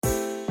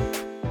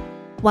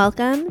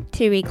Welcome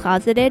to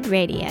Recloseted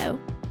Radio.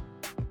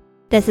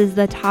 This is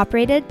the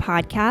top-rated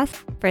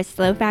podcast for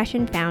slow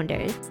fashion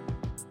founders.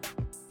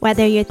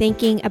 Whether you're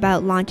thinking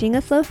about launching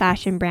a slow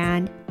fashion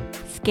brand,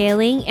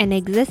 scaling an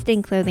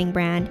existing clothing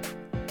brand,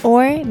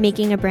 or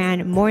making a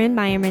brand more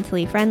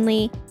environmentally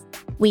friendly,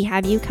 we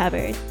have you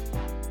covered.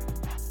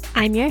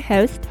 I'm your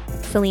host,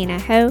 Selena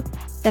Ho,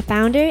 the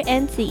founder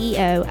and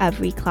CEO of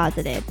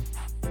Recloseted.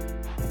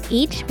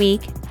 Each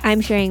week,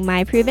 I'm sharing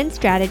my proven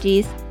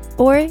strategies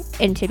or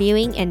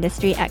interviewing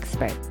industry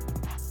experts.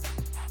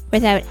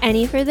 Without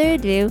any further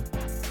ado,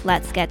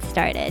 let's get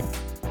started.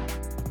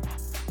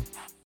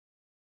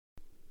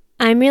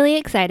 I'm really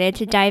excited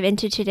to dive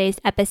into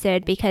today's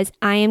episode because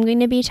I am going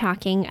to be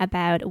talking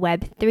about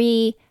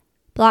Web3,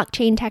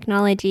 blockchain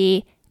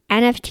technology,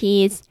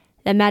 NFTs,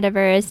 the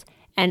metaverse,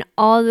 and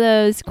all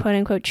those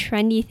quote-unquote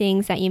trendy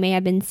things that you may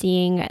have been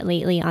seeing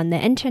lately on the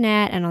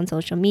internet and on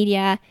social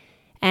media.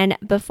 And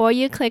before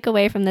you click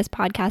away from this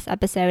podcast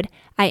episode,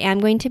 I am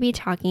going to be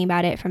talking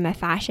about it from a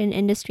fashion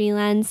industry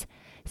lens,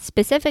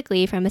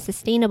 specifically from a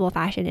sustainable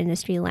fashion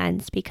industry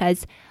lens,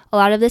 because a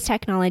lot of this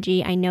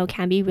technology I know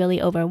can be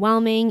really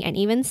overwhelming and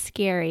even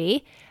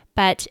scary,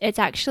 but it's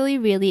actually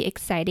really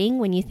exciting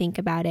when you think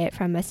about it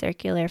from a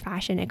circular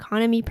fashion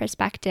economy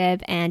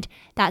perspective, and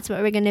that's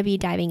what we're going to be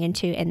diving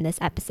into in this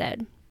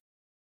episode.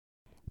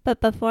 But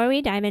before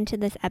we dive into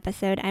this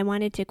episode, I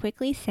wanted to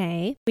quickly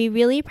say we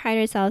really pride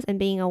ourselves in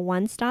being a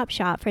one-stop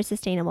shop for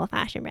sustainable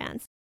fashion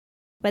brands.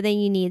 Whether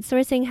you need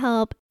sourcing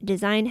help,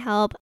 design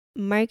help,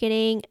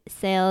 marketing,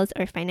 sales,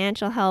 or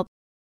financial help,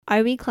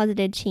 our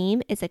Recloseted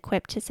team is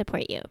equipped to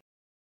support you.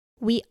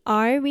 We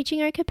are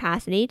reaching our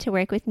capacity to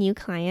work with new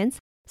clients,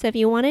 so if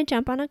you want to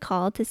jump on a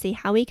call to see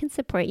how we can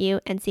support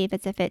you and see if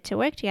it's a fit to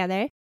work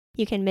together,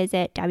 you can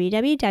visit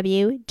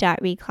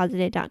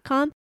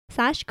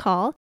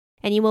www.recloseted.com/call.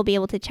 And you will be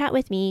able to chat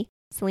with me,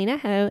 Selena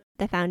Ho,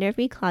 the founder of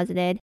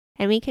Recloseted,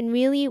 and we can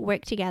really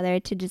work together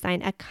to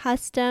design a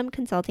custom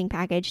consulting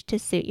package to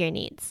suit your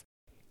needs.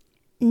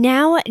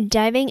 Now,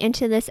 diving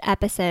into this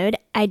episode,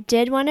 I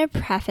did want to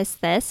preface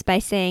this by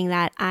saying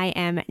that I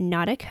am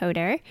not a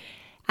coder.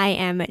 I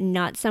am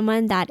not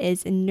someone that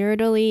is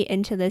nerdily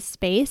into this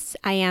space.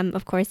 I am,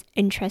 of course,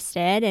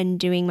 interested in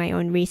doing my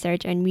own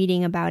research and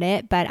reading about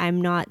it, but I'm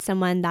not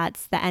someone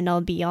that's the end-all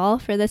be-all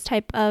for this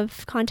type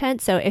of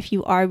content. So if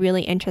you are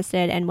really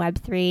interested in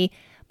Web3,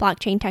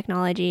 blockchain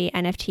technology,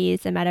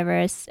 NFTs, the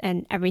metaverse,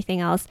 and everything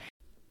else,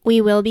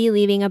 we will be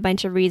leaving a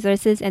bunch of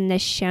resources in the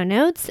show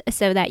notes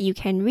so that you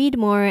can read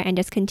more and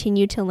just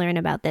continue to learn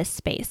about this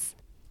space.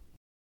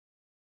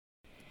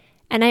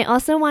 And I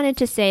also wanted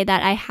to say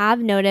that I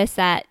have noticed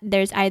that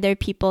there's either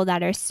people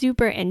that are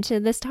super into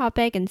this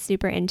topic and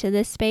super into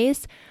this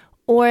space,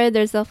 or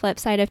there's the flip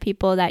side of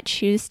people that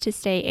choose to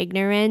stay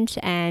ignorant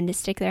and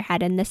stick their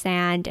head in the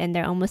sand and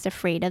they're almost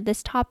afraid of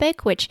this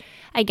topic, which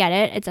I get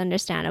it. It's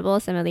understandable.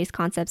 Some of these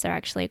concepts are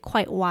actually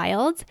quite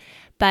wild.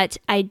 But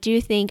I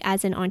do think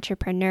as an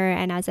entrepreneur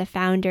and as a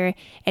founder,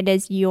 it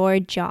is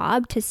your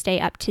job to stay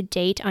up to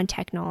date on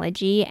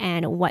technology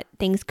and what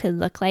things could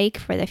look like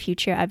for the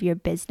future of your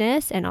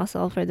business and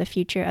also for the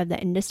future of the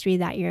industry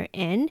that you're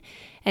in.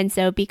 And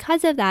so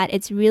because of that,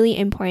 it's really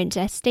important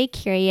to stay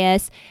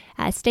curious,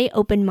 stay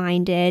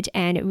open-minded,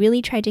 and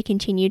really try to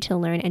continue to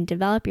learn and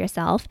develop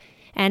yourself.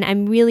 And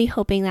I'm really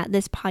hoping that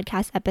this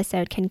podcast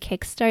episode can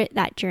kickstart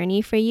that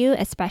journey for you,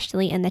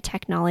 especially in the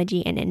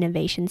technology and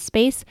innovation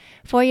space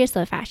for your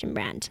slow fashion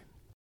brand.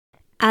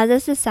 As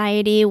a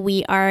society,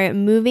 we are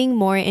moving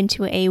more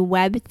into a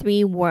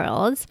Web3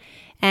 world.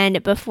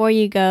 And before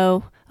you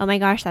go, oh my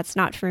gosh, that's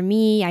not for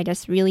me, I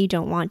just really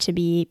don't want to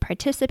be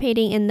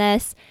participating in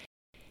this.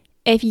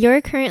 If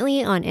you're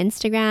currently on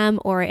Instagram,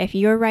 or if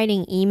you're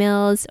writing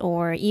emails,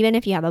 or even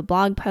if you have a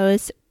blog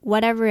post,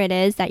 whatever it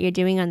is that you're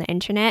doing on the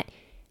internet,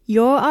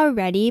 you're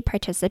already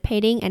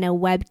participating in a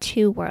Web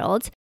 2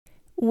 world.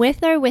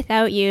 With or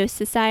without you,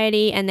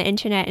 society and the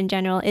internet in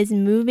general is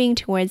moving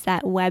towards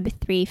that Web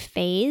 3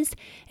 phase.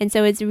 And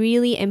so it's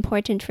really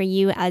important for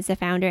you as a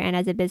founder and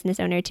as a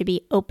business owner to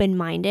be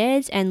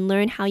open-minded and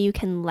learn how you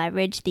can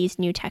leverage these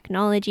new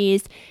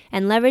technologies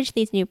and leverage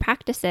these new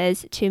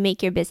practices to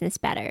make your business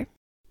better.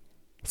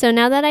 So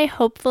now that I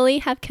hopefully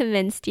have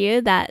convinced you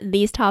that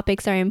these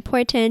topics are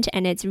important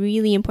and it's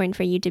really important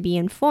for you to be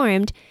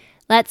informed,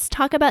 let's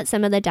talk about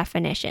some of the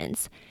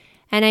definitions.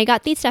 And I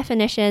got these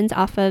definitions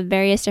off of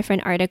various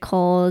different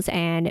articles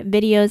and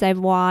videos I've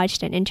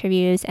watched and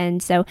interviews.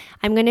 And so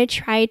I'm going to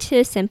try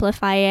to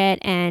simplify it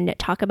and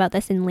talk about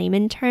this in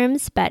layman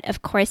terms. But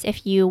of course,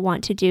 if you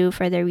want to do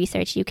further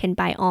research, you can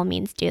by all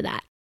means do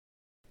that.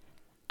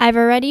 I've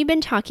already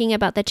been talking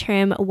about the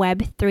term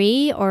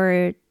Web3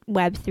 or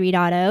Web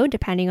 3.0,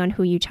 depending on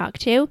who you talk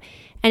to.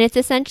 And it's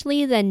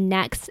essentially the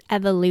next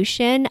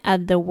evolution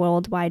of the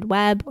World Wide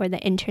Web or the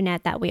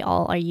internet that we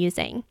all are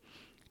using.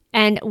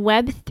 And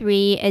Web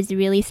 3 is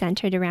really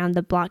centered around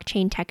the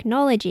blockchain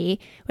technology,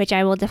 which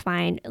I will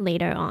define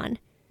later on.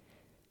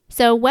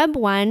 So Web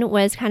 1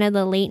 was kind of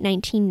the late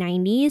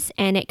 1990s,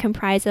 and it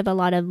comprised of a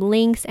lot of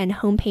links and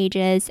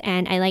homepages,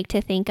 and I like to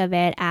think of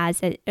it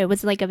as it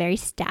was like a very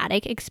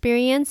static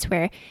experience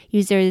where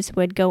users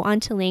would go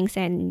onto links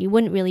and you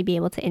wouldn't really be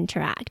able to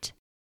interact.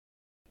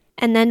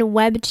 And then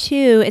Web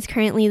 2 is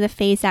currently the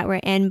phase that we're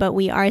in, but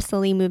we are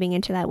slowly moving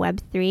into that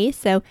Web 3.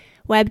 So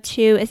Web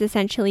 2 is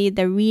essentially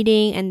the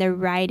reading and the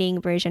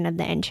writing version of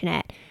the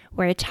internet,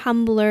 where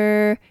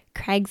Tumblr,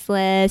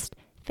 Craigslist,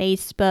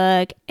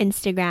 Facebook,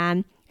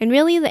 Instagram, and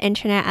really the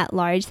internet at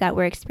large that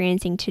we're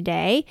experiencing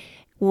today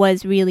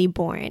was really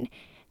born.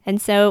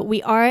 And so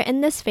we are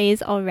in this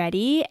phase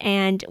already,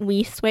 and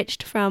we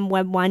switched from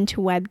Web 1 to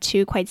Web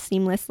 2 quite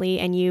seamlessly,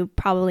 and you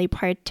probably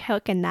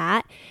partook in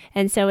that.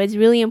 And so it's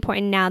really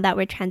important now that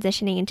we're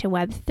transitioning into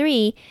Web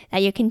 3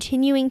 that you're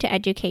continuing to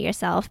educate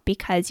yourself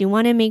because you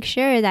want to make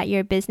sure that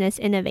your business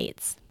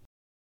innovates.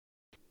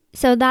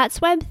 So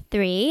that's Web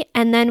 3.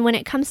 And then when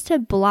it comes to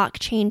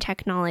blockchain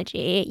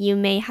technology, you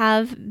may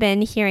have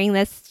been hearing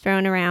this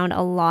thrown around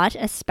a lot,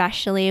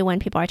 especially when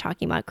people are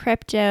talking about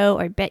crypto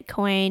or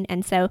Bitcoin.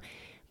 And so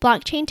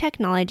blockchain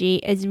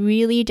technology is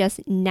really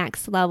just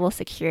next level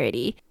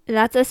security.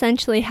 That's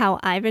essentially how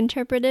I've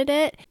interpreted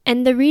it.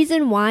 And the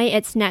reason why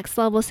it's next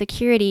level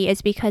security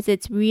is because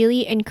it's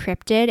really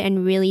encrypted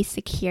and really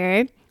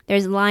secure.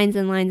 There's lines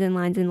and lines and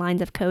lines and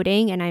lines of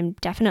coding, and I'm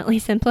definitely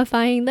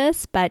simplifying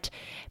this, but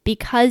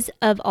because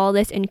of all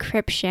this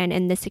encryption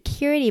and the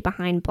security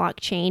behind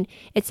blockchain,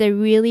 it's a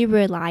really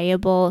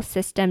reliable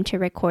system to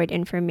record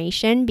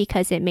information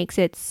because it makes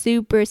it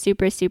super,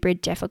 super, super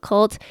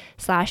difficult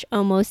 /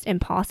 almost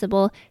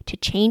impossible to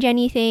change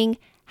anything,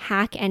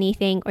 hack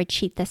anything, or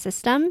cheat the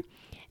system.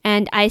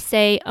 And I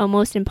say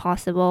almost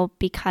impossible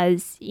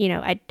because,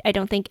 I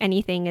don't think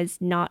anything is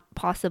not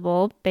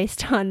possible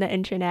based on the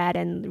internet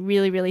and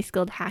really, really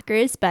skilled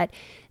hackers, but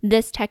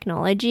this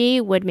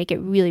technology would make it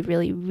really,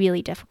 really,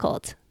 really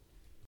difficult.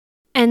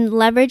 And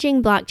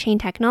leveraging blockchain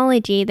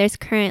technology, there's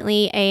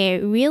currently a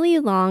really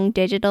long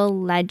digital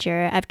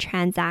ledger of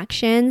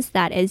transactions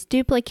that is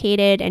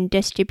duplicated and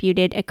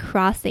distributed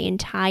across the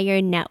entire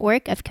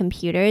network of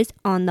computers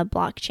on the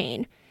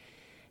blockchain.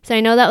 So I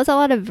know that was a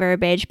lot of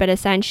verbiage, but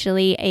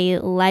essentially a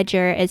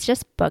ledger is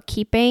just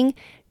bookkeeping,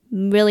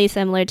 really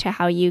similar to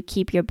how you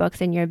keep your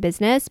books in your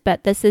business,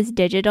 but this is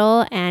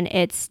digital and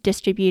it's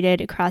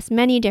distributed across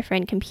many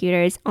different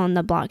computers on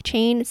the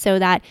blockchain so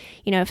that,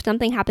 if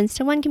something happens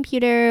to one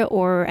computer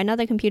or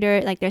another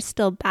computer, there's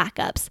still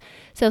backups.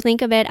 So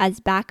think of it as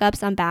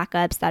backups on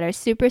backups that are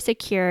super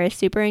secure,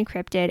 super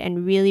encrypted,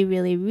 and really,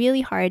 really,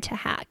 really hard to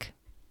hack.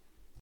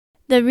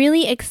 The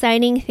really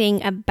exciting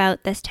thing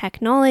about this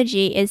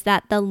technology is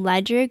that the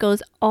ledger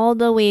goes all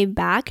the way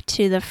back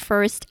to the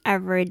first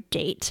ever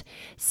date.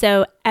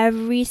 So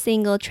every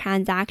single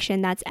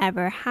transaction that's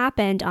ever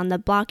happened on the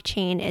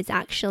blockchain is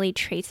actually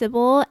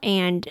traceable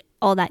and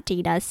all that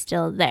data is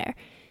still there.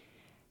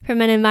 From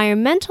an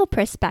environmental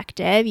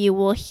perspective, you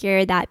will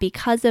hear that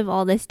because of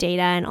all this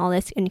data and all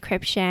this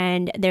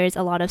encryption, there's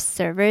a lot of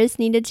servers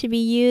needed to be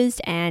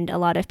used, and a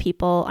lot of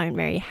people aren't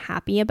very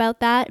happy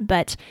about that.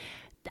 But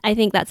I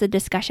think that's a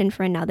discussion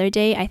for another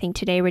day. I think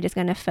today we're just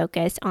going to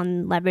focus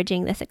on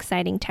leveraging this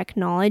exciting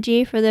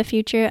technology for the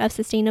future of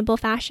sustainable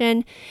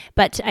fashion.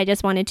 But I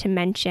just wanted to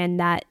mention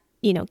that,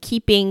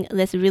 keeping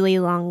this really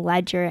long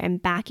ledger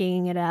and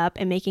backing it up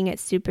and making it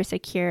super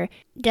secure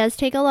does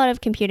take a lot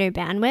of computer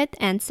bandwidth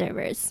and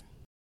servers.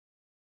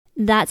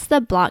 That's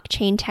the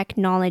blockchain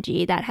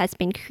technology that has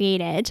been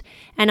created.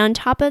 And on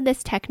top of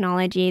this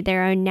technology,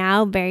 there are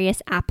now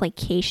various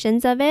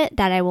applications of it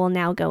that I will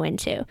now go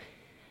into.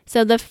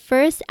 So the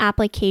first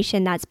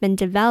application that's been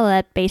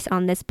developed based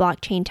on this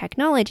blockchain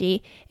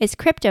technology is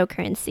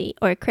cryptocurrency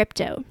or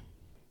crypto.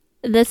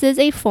 This is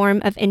a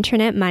form of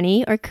internet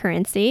money or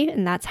currency,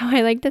 and that's how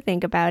I like to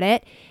think about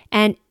it.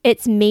 And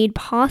it's made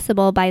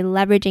possible by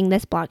leveraging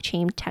this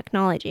blockchain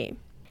technology.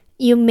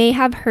 You may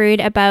have heard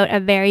about a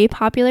very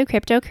popular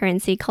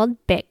cryptocurrency called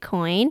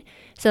Bitcoin.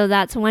 So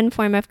that's one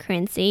form of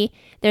currency.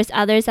 There's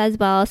others as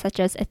well,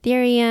 such as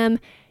Ethereum,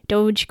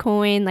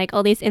 Dogecoin,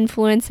 all these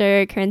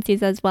influencer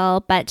currencies as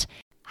well, but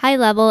high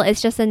level is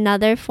just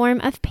another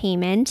form of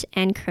payment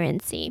and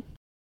currency.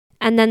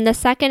 And then the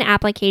second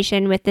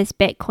application with this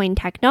Bitcoin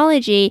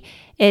technology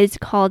is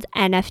called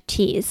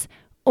NFTs,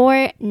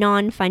 or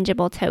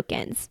non-fungible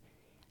tokens.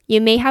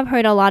 You may have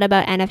heard a lot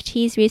about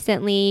NFTs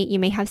recently. You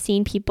may have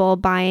seen people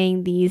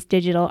buying these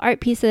digital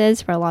art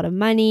pieces for a lot of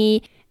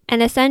money.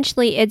 And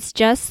essentially, it's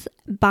just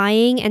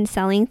buying and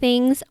selling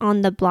things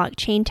on the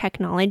blockchain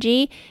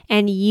technology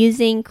and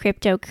using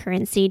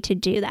cryptocurrency to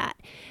do that.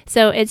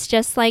 So it's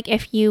just like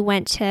if you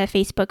went to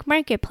Facebook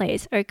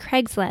Marketplace or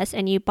Craigslist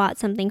and you bought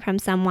something from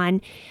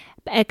someone,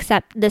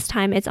 except this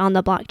time it's on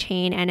the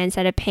blockchain, and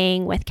instead of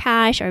paying with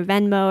cash or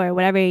Venmo or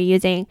whatever you're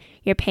using,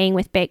 you're paying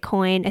with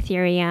Bitcoin,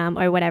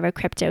 Ethereum, or whatever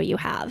crypto you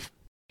have.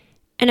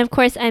 And of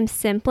course, I'm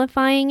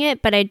simplifying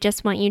it, but I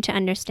just want you to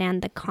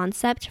understand the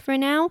concept for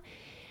now.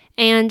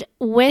 And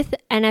with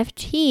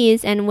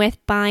NFTs and with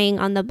buying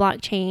on the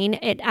blockchain,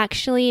 it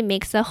actually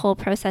makes the whole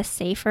process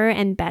safer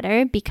and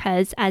better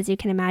because, as you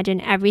can imagine,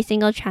 every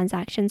single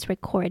transaction is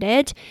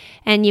recorded.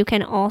 And you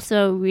can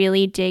also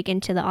really dig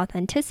into the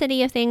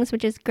authenticity of things,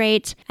 which is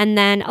great. And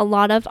then a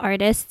lot of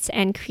artists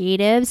and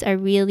creatives are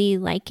really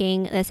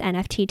liking this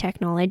NFT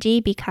technology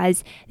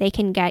because they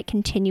can get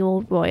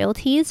continual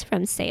royalties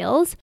from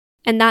sales.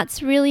 And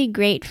that's really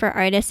great for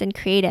artists and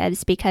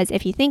creatives because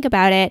if you think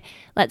about it,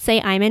 let's say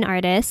I'm an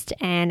artist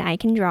and I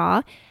can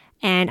draw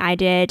and I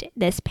did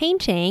this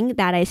painting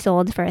that I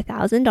sold for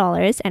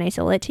 $1,000 and I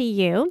sold it to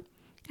you.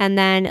 And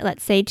then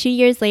let's say 2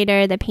 years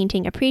later, the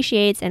painting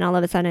appreciates and all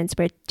of a sudden it's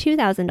worth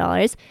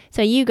 $2,000.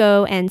 So you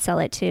go and sell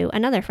it to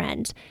another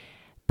friend.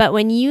 But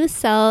when you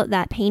sell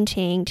that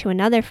painting to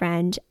another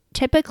friend,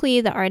 typically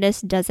the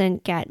artist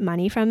doesn't get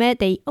money from it.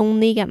 They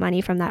only get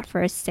money from that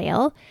first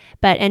sale.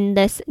 But in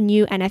this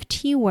new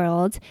NFT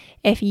world,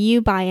 if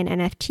you buy an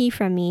NFT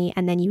from me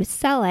and then you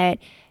sell it,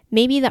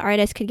 maybe the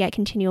artist could get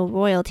continual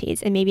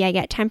royalties and maybe I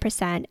get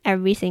 10%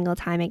 every single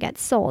time it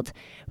gets sold,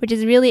 which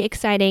is really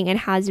exciting and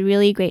has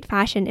really great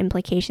fashion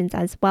implications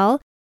as well.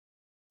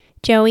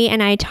 Joey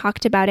and I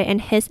talked about it in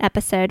his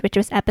episode, which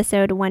was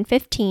episode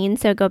 115,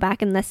 so go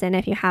back and listen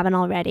if you haven't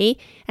already.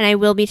 And I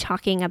will be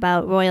talking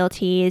about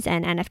royalties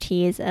and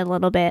NFTs a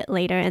little bit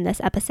later in this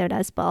episode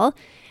as well.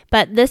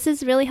 But this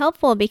is really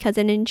helpful because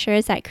it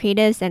ensures that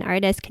creatives and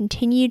artists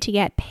continue to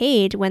get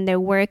paid when their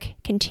work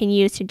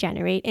continues to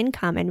generate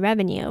income and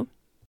revenue.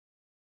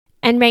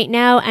 And right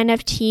now,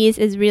 NFTs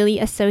is really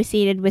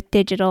associated with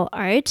digital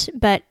art,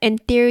 but in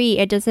theory,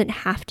 it doesn't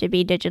have to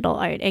be digital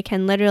art. It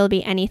can literally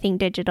be anything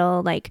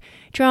digital like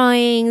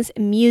drawings,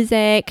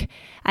 music.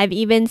 I've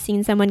even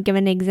seen someone give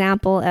an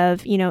example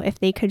of, if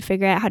they could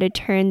figure out how to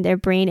turn their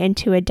brain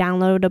into a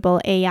downloadable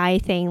AI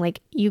thing, like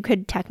you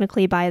could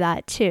technically buy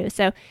that too.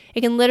 So it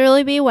can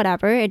literally be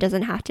whatever. It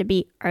doesn't have to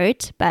be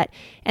art, but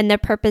in the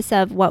purpose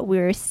of what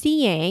we're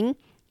seeing,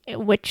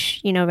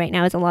 which, right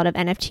now is a lot of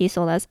NFT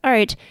sold as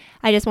art,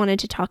 I just wanted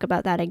to talk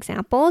about that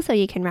example so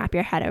you can wrap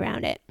your head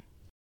around it.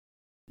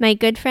 My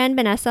good friend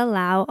Vanessa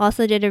Lau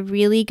also did a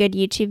really good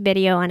YouTube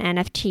video on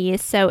NFTs.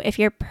 So if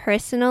you're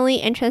personally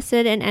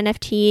interested in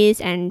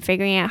NFTs and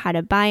figuring out how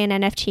to buy an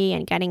NFT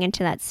and getting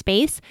into that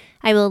space,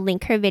 I will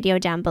link her video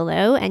down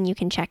below and you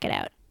can check it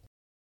out.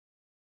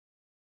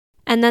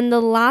 And then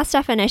the last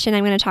definition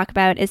I'm going to talk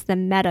about is the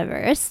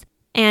metaverse.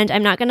 And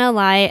I'm not going to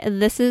lie,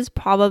 this is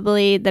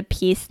probably the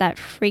piece that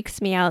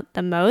freaks me out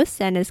the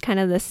most and is kind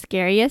of the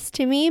scariest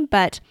to me.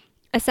 But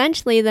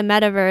essentially, the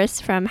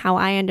metaverse, from how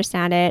I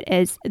understand it,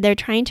 is they're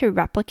trying to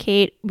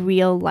replicate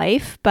real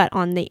life, but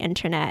on the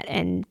internet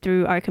and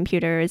through our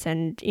computers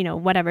and,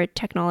 whatever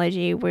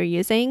technology we're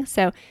using.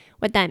 So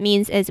what that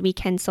means is we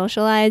can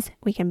socialize,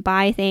 we can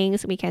buy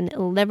things, we can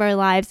live our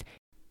lives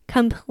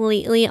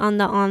completely on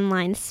the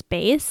online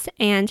space.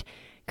 And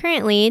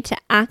currently, to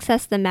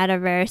access the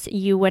metaverse,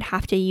 you would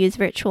have to use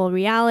virtual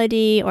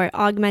reality or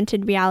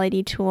augmented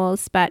reality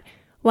tools. But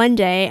one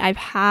day, I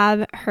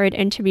have heard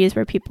interviews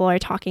where people are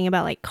talking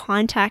about like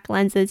contact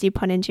lenses you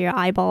put into your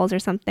eyeballs or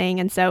something.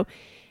 And so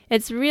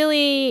it's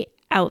really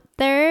out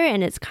there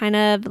and it's kind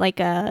of like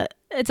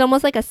it's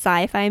almost like a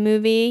sci-fi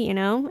movie,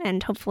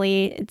 and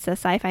hopefully it's a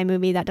sci-fi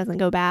movie that doesn't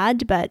go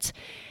bad. But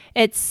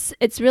it's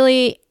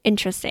really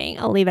interesting.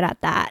 I'll leave it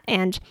at that.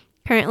 And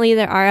currently,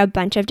 there are a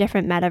bunch of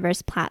different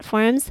metaverse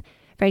platforms.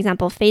 For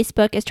example,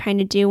 Facebook is trying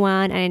to do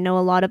one, and I know a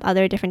lot of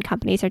other different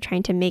companies are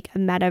trying to make a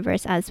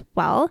metaverse as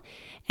well.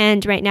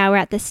 And right now, we're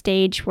at the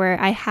stage where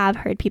I have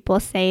heard people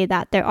say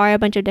that there are a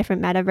bunch of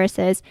different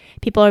metaverses.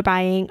 People are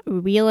buying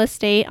real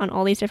estate on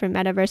all these different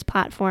metaverse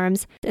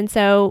platforms. And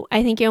so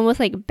I think you're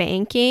almost like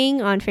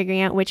banking on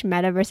figuring out which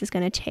metaverse is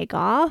going to take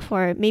off,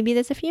 or maybe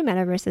there's a few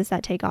metaverses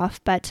that take off.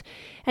 But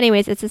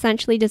anyways, it's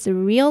essentially just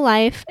real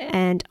life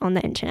and on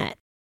the internet.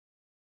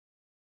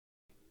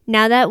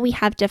 Now that we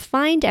have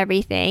defined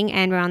everything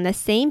and we're on the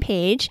same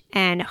page,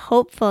 and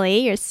hopefully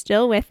you're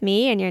still with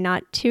me and you're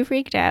not too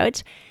freaked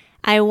out,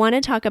 I want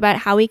to talk about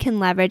how we can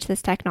leverage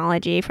this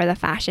technology for the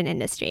fashion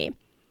industry.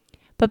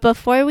 But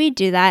before we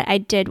do that, I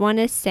did want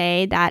to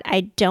say that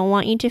I don't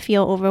want you to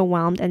feel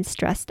overwhelmed and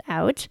stressed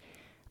out.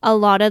 A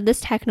lot of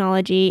this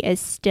technology is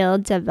still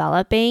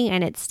developing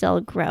and it's still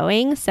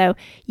growing. So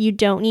you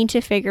don't need to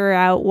figure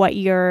out what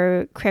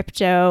your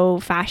crypto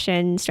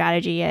fashion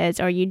strategy is,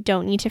 or you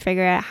don't need to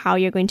figure out how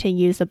you're going to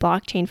use the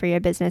blockchain for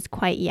your business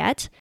quite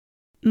yet.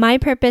 My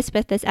purpose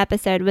with this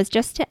episode was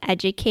just to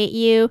educate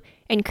you,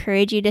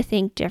 encourage you to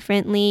think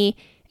differently,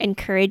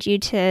 encourage you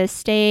to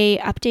stay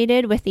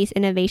updated with these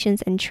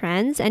innovations and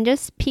trends, and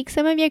just pique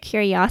some of your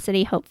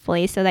curiosity,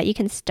 hopefully, so that you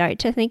can start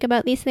to think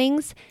about these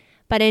things.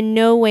 But in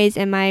no ways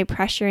am I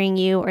pressuring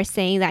you or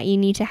saying that you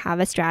need to have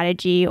a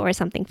strategy or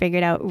something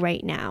figured out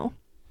right now.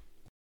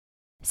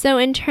 So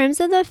in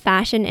terms of the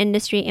fashion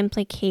industry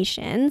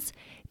implications,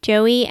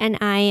 Joey and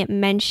I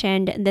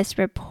mentioned this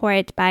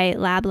report by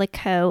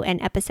Lablico in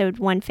episode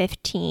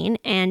 115,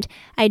 and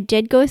I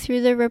did go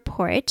through the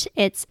report.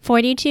 It's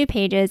 42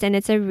 pages, and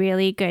it's a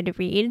really good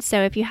read.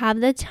 So if you have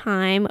the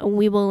time,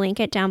 we will link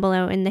it down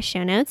below in the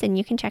show notes, and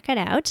you can check it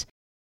out.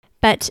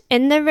 But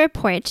in the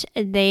report,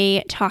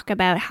 they talk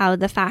about how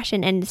the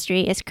fashion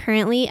industry is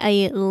currently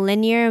a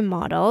linear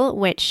model,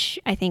 which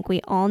I think we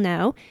all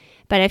know.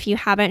 But if you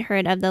haven't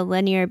heard of the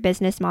linear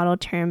business model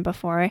term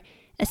before,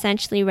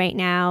 essentially right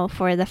now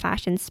for the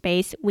fashion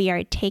space, we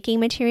are taking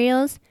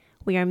materials,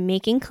 we are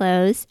making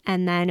clothes,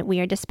 and then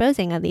we are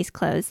disposing of these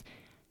clothes.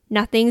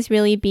 Nothing's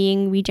really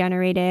being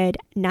regenerated,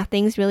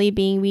 nothing's really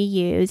being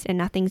reused, and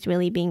nothing's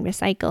really being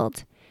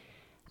recycled.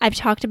 I've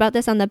talked about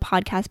this on the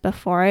podcast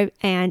before,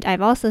 and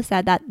I've also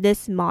said that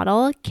this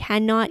model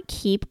cannot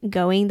keep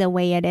going the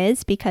way it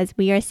is because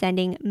we are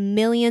sending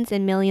millions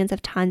and millions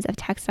of tons of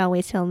textile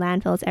waste to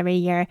landfills every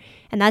year,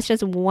 and that's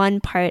just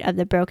one part of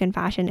the broken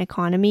fashion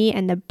economy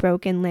and the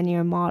broken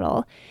linear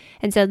model.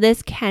 And so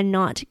this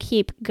cannot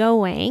keep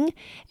going,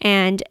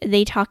 and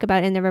they talk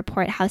about in the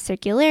report how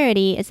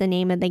circularity is the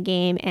name of the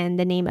game and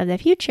the name of the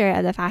future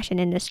of the fashion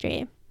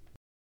industry.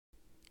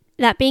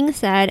 That being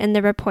said, in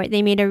the report,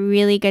 they made a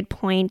really good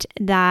point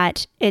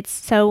that it's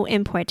so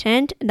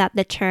important that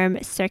the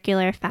term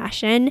circular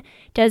fashion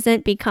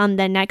doesn't become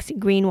the next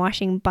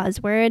greenwashing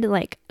buzzword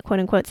like quote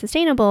unquote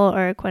sustainable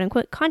or quote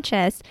unquote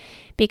conscious,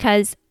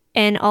 because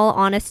in all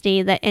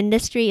honesty, the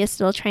industry is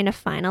still trying to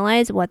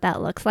finalize what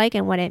that looks like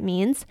and what it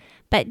means.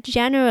 But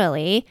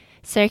generally,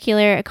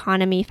 circular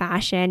economy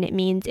fashion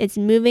means it's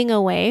moving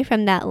away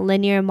from that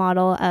linear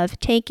model of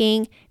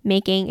taking,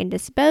 making, and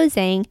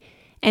disposing,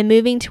 and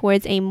moving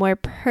towards a more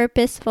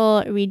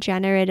purposeful,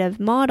 regenerative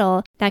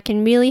model that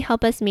can really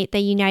help us meet the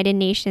United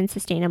Nations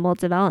Sustainable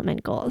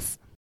Development Goals.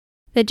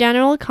 The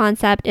general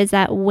concept is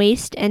that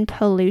waste and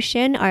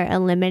pollution are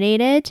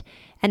eliminated,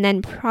 and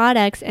then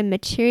products and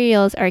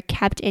materials are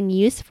kept in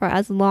use for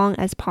as long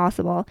as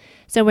possible.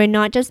 So we're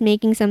not just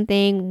making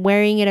something,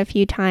 wearing it a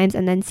few times,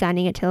 and then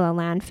sending it to a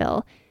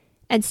landfill.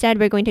 Instead,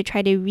 we're going to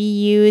try to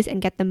reuse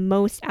and get the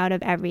most out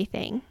of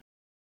everything.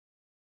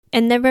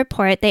 In the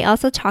report, they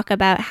also talk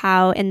about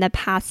how in the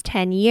past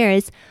 10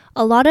 years,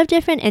 a lot of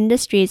different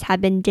industries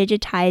have been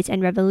digitized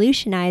and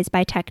revolutionized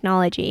by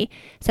technology,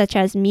 such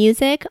as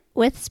music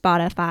with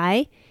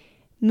Spotify,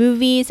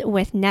 movies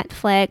with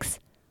Netflix,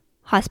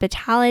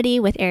 hospitality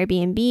with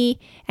Airbnb,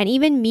 and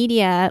even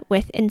media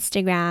with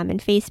Instagram and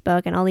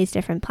Facebook and all these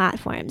different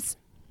platforms.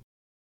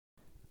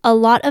 A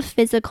lot of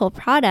physical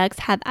products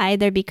have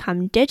either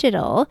become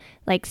digital,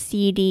 like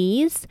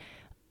CDs,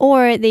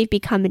 or they've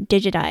become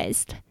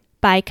digitized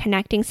by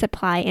connecting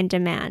supply and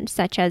demand,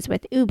 such as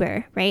with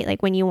Uber, right?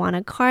 Like when you want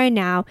a car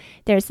now,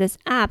 there's this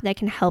app that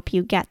can help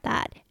you get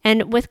that.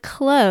 And with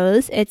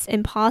clothes, it's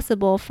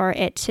impossible for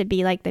it to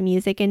be like the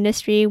music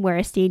industry where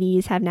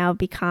CDs have now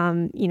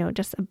become,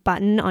 just a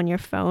button on your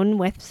phone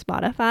with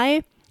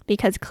Spotify,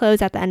 because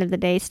clothes at the end of the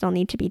day still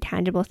need to be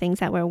tangible things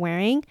that we're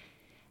wearing.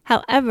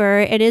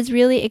 However, it is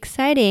really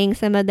exciting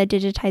some of the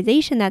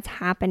digitization that's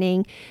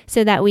happening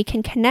so that we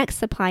can connect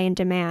supply and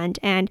demand,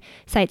 and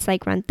sites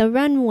like Rent the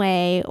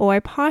Runway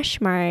or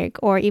Poshmark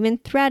or even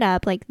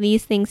ThredUp, like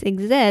these things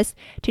exist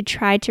to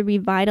try to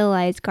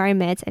revitalize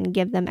garments and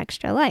give them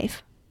extra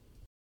life.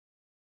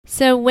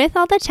 So with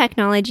all the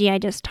technology I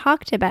just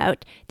talked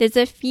about, there's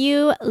a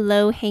few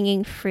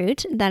low-hanging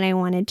fruit that I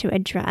wanted to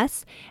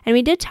address. And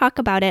we did talk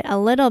about it a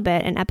little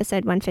bit in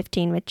episode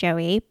 115 with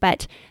Joey.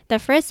 But the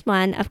first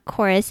one, of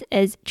course,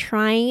 is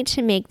trying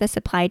to make the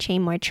supply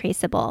chain more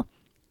traceable.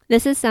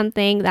 This is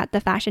something that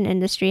the fashion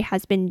industry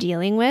has been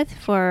dealing with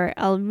for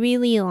a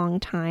really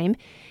long time.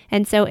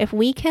 And so if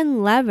we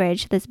can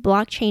leverage this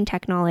blockchain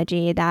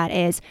technology that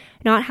is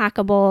not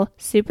hackable,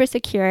 super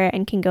secure,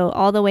 and can go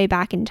all the way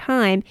back in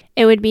time,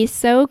 it would be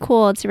so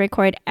cool to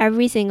record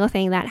every single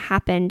thing that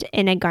happened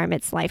in a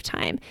garment's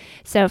lifetime.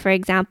 So for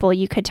example,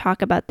 you could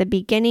talk about the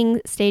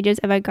beginning stages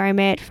of a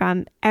garment,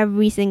 from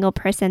every single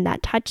person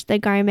that touched the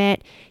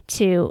garment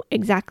to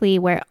exactly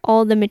where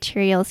all the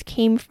materials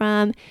came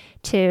from,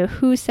 to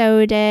who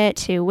sewed it,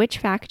 to which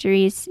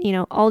factories,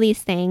 all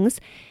these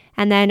things.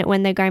 And then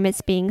when the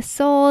garment's being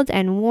sold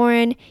and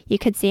worn, you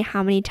could see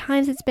how many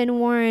times it's been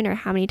worn, or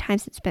how many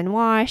times it's been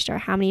washed, or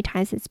how many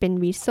times it's been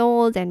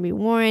resold and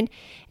reworn.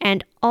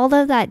 And all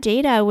of that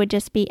data would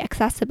just be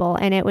accessible,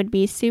 and it would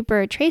be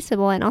super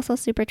traceable and also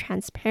super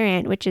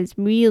transparent, which is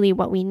really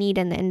what we need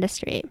in the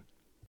industry.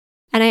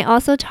 And I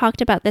also talked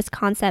about this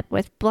concept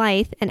with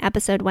Blythe in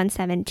episode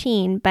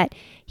 117, but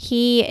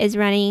he is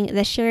running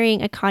the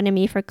sharing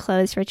economy for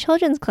clothes, for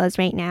children's clothes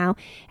right now.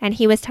 And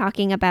he was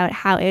talking about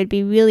how it would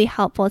be really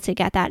helpful to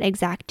get that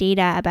exact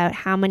data about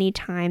how many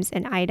times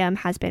an item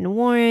has been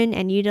worn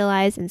and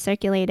utilized and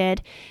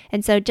circulated.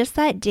 And so just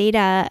that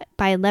data,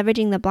 by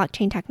leveraging the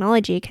blockchain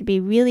technology, could be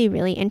really,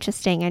 really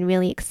interesting and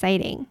really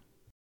exciting.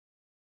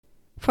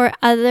 For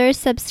other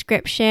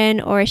subscription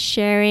or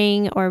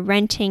sharing or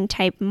renting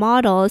type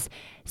models,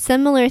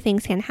 similar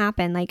things can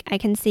happen. Like I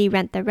can see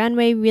Rent the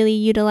Runway really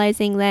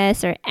utilizing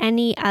this, or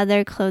any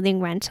other clothing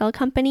rental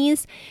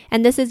companies.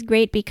 And this is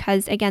great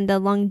because, again, the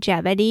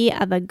longevity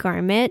of a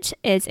garment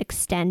is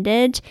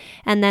extended.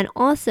 And then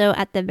also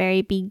at the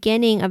very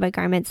beginning of a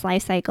garment's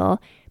life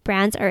cycle,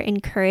 brands are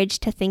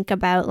encouraged to think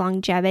about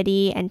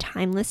longevity and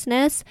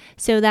timelessness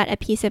so that a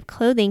piece of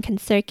clothing can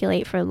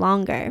circulate for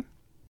longer.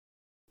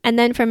 And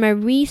then from a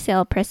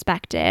resale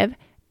perspective,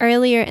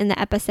 earlier in the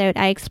episode,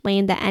 I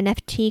explained the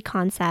NFT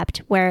concept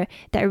where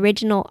the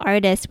original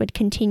artist would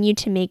continue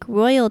to make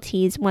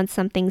royalties once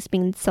something's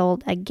being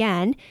sold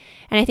again.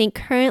 And I think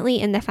currently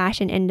in the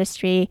fashion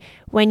industry,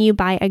 when you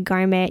buy a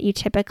garment, you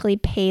typically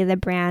pay the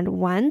brand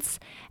once.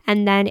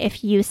 And then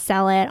if you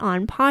sell it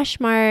on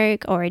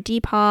Poshmark or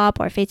Depop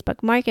or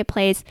Facebook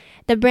Marketplace,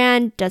 the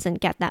brand doesn't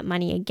get that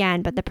money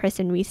again, but the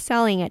person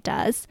reselling it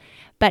does.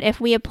 But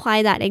if we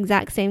apply that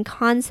exact same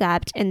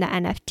concept in the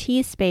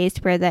NFT space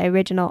where the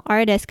original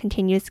artist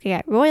continues to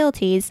get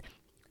royalties,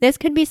 this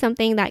could be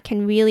something that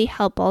can really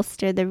help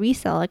bolster the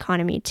resale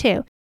economy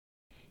too.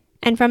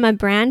 And from a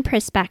brand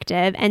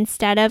perspective,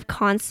 instead of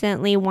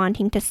constantly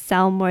wanting to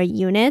sell more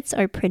units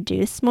or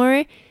produce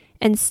more,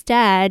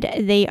 instead,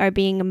 they are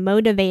being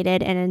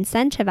motivated and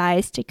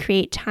incentivized to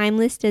create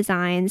timeless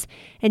designs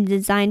and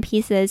design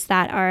pieces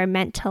that are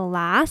meant to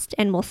last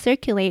and will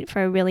circulate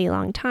for a really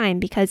long time.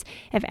 Because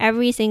if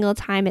every single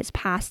time it's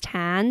passed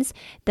hands,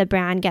 the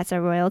brand gets a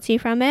royalty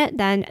from it,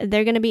 then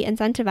they're going to be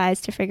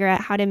incentivized to figure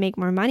out how to make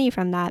more money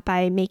from that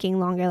by making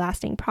longer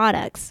lasting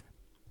products.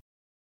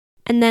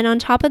 And then on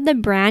top of the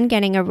brand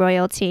getting a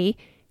royalty,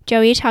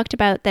 Joey talked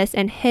about this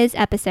in his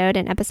episode,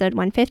 in episode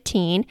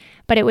 115,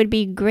 but it would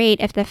be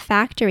great if the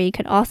factory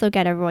could also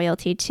get a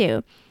royalty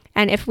too.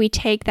 And if we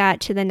take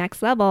that to the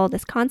next level,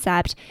 this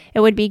concept,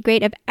 it would be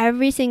great if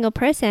every single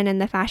person in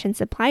the fashion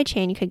supply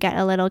chain could get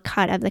a little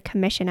cut of the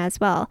commission as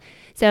well.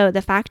 So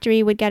the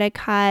factory would get a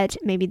cut,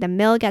 maybe the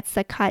mill gets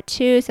the cut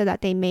too, so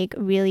that they make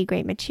really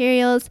great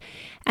materials.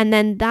 And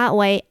then that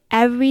way,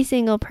 every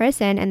single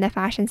person in the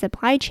fashion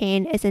supply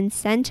chain is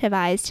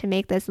incentivized to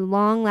make this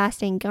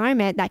long-lasting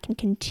garment that can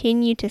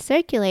continue to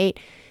circulate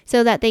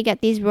so that they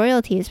get these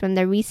royalties from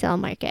the resale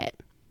market.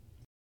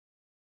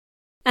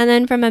 And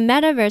then from a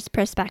metaverse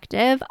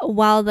perspective,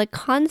 while the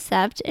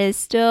concept is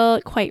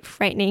still quite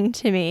frightening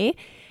to me,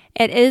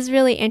 it is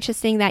really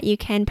interesting that you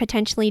can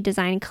potentially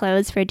design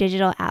clothes for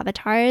digital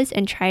avatars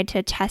and try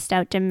to test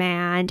out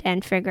demand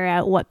and figure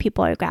out what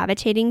people are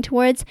gravitating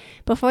towards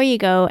before you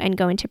go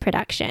into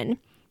production.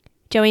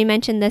 Joey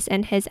mentioned this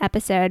in his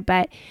episode,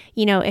 but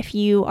if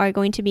you are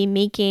going to be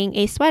making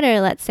a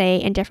sweater, let's say,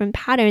 in different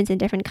patterns and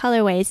different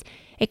colorways,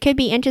 it could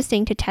be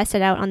interesting to test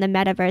it out on the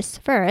metaverse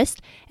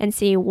first and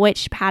see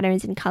which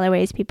patterns and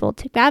colorways people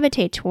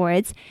gravitate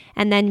towards.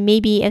 And then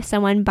maybe if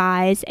someone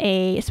buys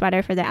a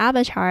sweater for their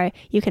avatar,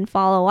 you can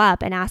follow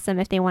up and ask them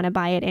if they want to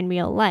buy it in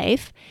real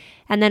life.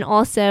 And then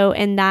also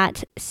in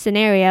that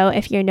scenario,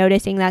 if you're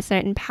noticing that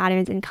certain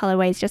patterns and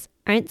colorways just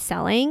aren't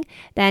selling,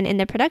 then in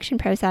the production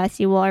process,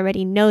 you will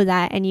already know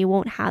that and you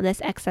won't have this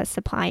excess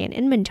supply and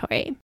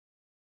inventory.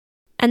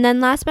 And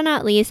then last but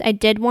not least, I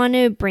did want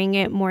to bring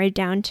it more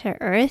down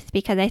to earth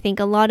because I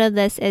think a lot of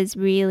this is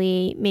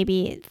really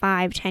maybe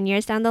 5-10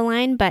 years down the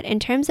line. But in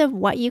terms of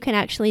what you can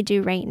actually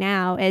do right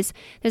now is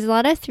there's a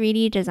lot of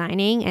 3D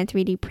designing and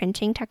 3D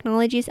printing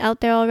technologies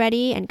out there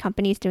already and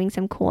companies doing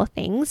some cool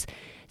things.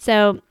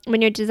 So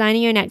when you're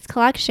designing your next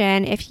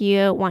collection, if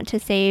you want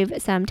to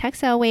save some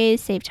textile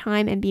waste, save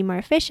time, and be more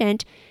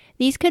efficient,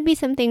 these could be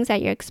some things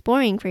that you're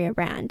exploring for your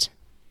brand.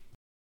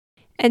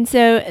 And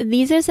so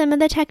these are some of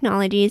the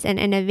technologies and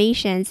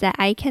innovations that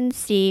I can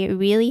see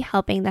really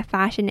helping the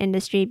fashion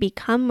industry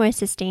become more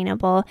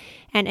sustainable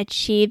and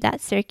achieve that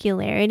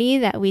circularity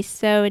that we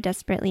so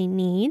desperately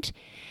need.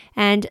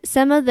 And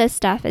some of this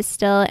stuff is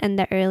still in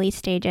the early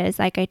stages,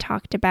 like I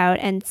talked about.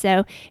 And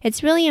so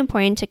it's really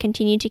important to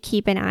continue to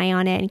keep an eye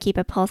on it and keep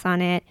a pulse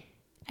on it.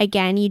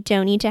 Again, you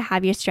don't need to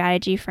have your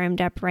strategy firmed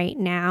up right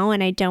now,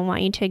 and I don't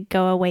want you to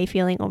go away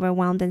feeling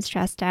overwhelmed and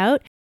stressed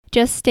out.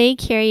 Just stay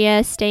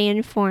curious, stay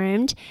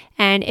informed,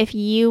 and if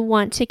you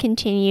want to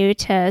continue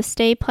to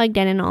stay plugged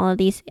in all of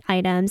these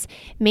items,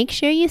 make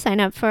sure you sign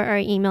up for our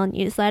email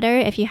newsletter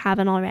if you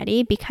haven't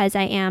already, because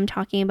I am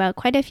talking about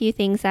quite a few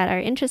things that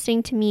are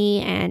interesting to me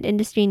and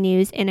industry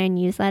news in our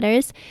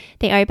newsletters.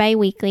 They are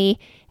bi-weekly.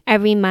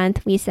 Every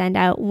month we send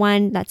out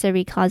one that's a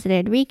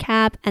Recloseted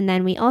recap, and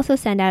then we also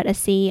send out a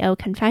CEO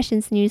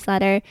Confessions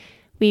newsletter.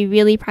 We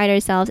really pride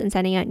ourselves in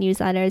sending out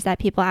newsletters that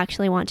people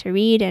actually want to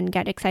read and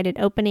get excited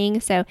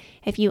opening. So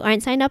if you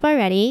aren't signed up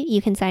already,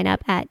 you can sign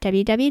up at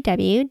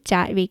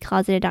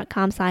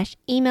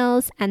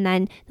www.recloseted.com/emails, and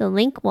then the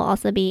link will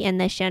also be in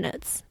the show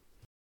notes.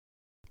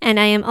 And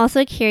I am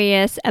also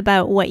curious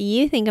about what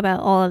you think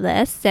about all of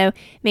this. So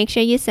make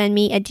sure you send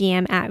me a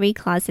DM at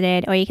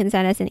Recloseted, or you can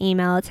send us an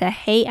email to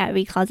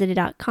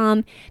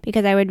hey@recloseted.com,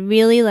 because I would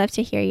really love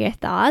to hear your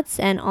thoughts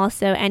and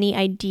also any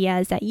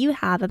ideas that you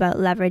have about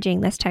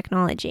leveraging this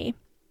technology.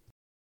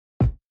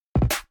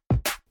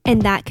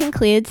 And that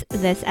concludes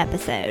this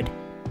episode.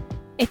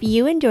 If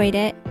you enjoyed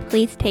it,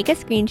 please take a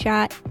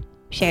screenshot,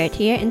 share it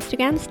to your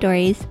Instagram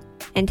stories,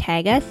 and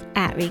tag us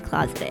at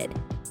Recloseted.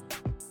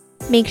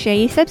 Make sure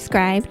you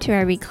subscribe to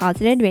our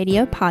Recloseted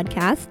Radio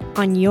podcast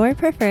on your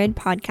preferred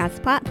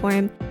podcast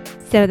platform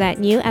so that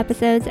new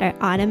episodes are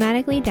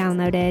automatically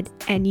downloaded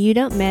and you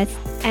don't miss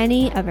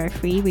any of our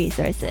free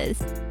resources.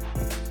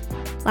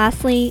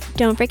 Lastly,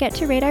 don't forget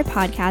to rate our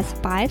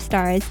podcast 5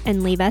 stars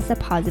and leave us a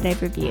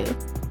positive review.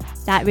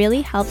 That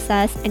really helps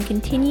us and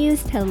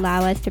continues to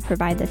allow us to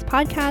provide this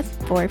podcast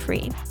for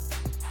free.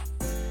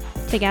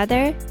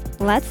 Together,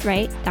 let's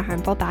right the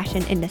harmful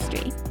fashion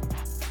industry.